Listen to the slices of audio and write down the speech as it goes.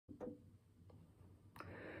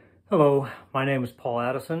Hello, my name is Paul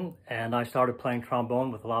Addison, and I started playing trombone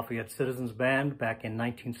with the Lafayette Citizens Band back in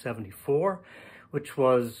 1974, which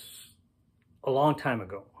was a long time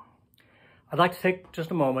ago. I'd like to take just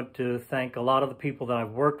a moment to thank a lot of the people that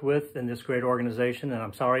I've worked with in this great organization, and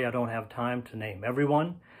I'm sorry I don't have time to name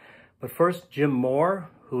everyone. But first, Jim Moore,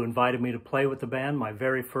 who invited me to play with the band my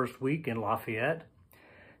very first week in Lafayette.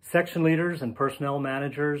 Section leaders and personnel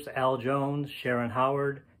managers, Al Jones, Sharon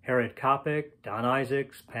Howard, Harriet Kopic, Don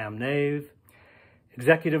Isaacs, Pam Nave.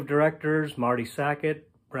 Executive directors, Marty Sackett,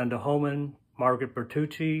 Brenda Homan, Margaret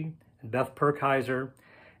Bertucci, and Beth Perkheiser,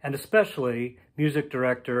 and especially music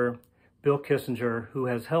director Bill Kissinger, who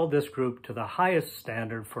has held this group to the highest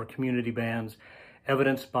standard for community bands,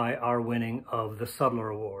 evidenced by our winning of the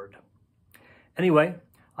Sudler Award. Anyway,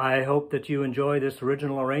 I hope that you enjoy this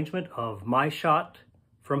original arrangement of My Shot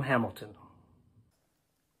from Hamilton.